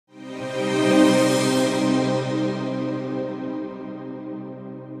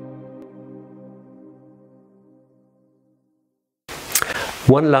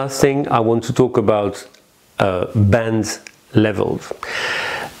One last thing, I want to talk about band levels.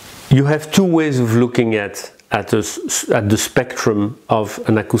 You have two ways of looking at the spectrum of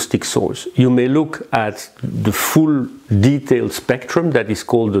an acoustic source. You may look at the full detailed spectrum, that is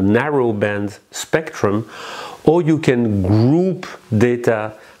called the narrow band spectrum, or you can group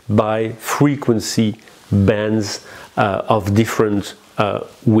data by frequency bands of different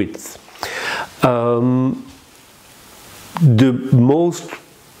width. The most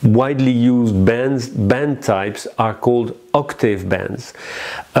widely used band types are called octave bands.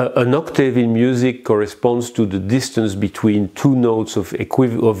 An octave in music corresponds to the distance between two notes of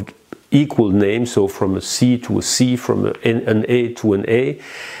equal name, so from a C to a C, from an A to an A,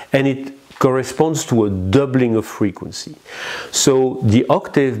 and it corresponds to a doubling of frequency. So the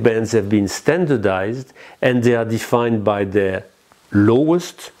octave bands have been standardized, and they are defined by their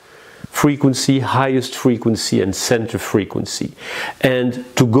lowest frequency, highest frequency, and center frequency. And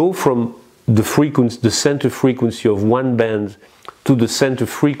to go from the center frequency of one band to the center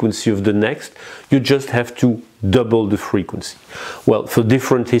frequency of the next, you just have to double the frequency. Well, for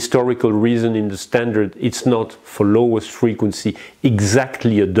different historical reasons in the standard, it's not for lowest frequency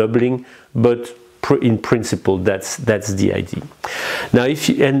exactly a doubling, but in principle that's the idea. Now,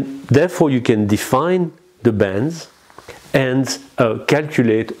 and therefore you can define the bands and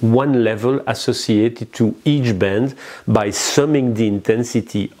calculate one level associated to each band by summing the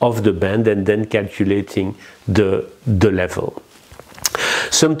intensity of the band and then calculating the level.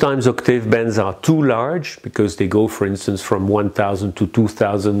 Sometimes octave bands are too large because they go, for instance, from 1000 to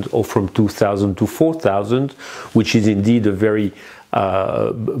 2000 or from 2000 to 4000, which is indeed a very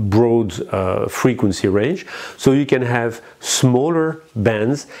broad frequency range. So you can have smaller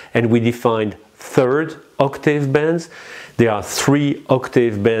bands, and we defined third octave bands. There are 3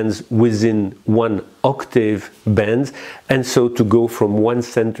 octave bands within 1 octave band, and so to go from one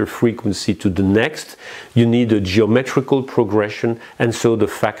center frequency to the next, you need a geometrical progression, and so the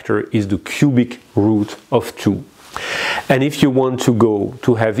factor is the cubic root of 2. And if you want to go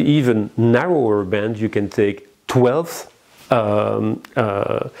to have even narrower band, you can take 12th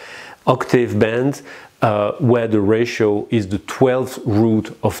octave band, where the ratio is the 12th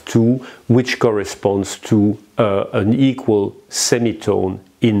root of 2, which corresponds to an equal semitone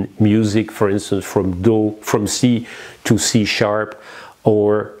in music, for instance, from C to C sharp,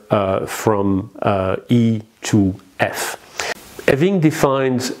 or from E to F. Having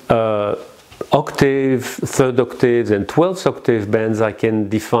defined octave, third octaves, and 12th octave bands, I can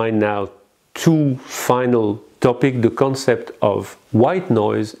define now 2 final topic, the concept of white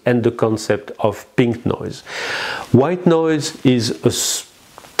noise and the concept of pink noise. White noise is a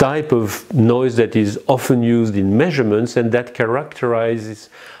type of noise that is often used in measurements and that characterizes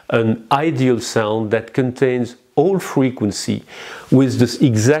an ideal sound that contains all frequency with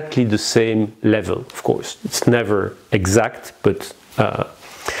exactly the same level. Of course, it's never exact, but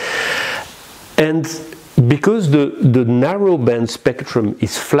and because the narrow band spectrum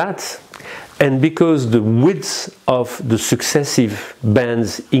is flat, and because the width of the successive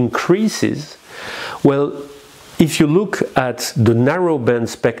bands increases, well, if you look at the narrow band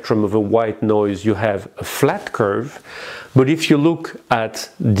spectrum of a white noise, you have a flat curve. But if you look at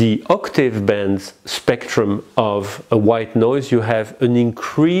the octave band spectrum of a white noise, you have an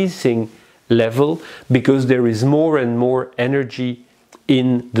increasing level because there is more and more energy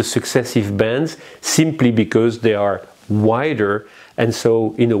in the successive bands, simply because they are wider, and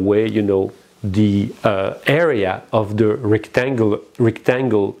so in a way, you know, the area of the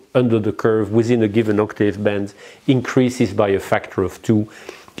rectangle under the curve within a given octave band increases by a factor of 2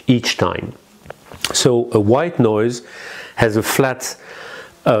 each time. So a white noise has a flat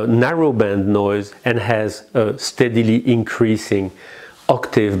narrow band noise and has a steadily increasing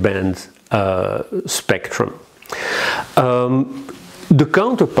octave band spectrum. The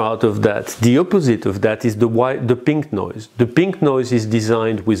counterpart of that, the opposite of that, is the pink noise. The pink noise is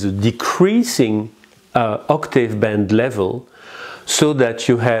designed with a decreasing octave band level so that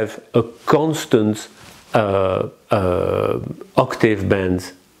you have a constant octave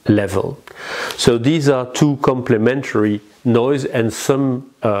band level. So these are 2 complementary noise, and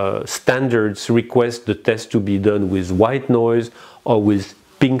some standards request the test to be done with white noise or with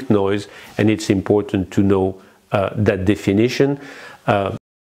pink noise, and it's important to know that definition.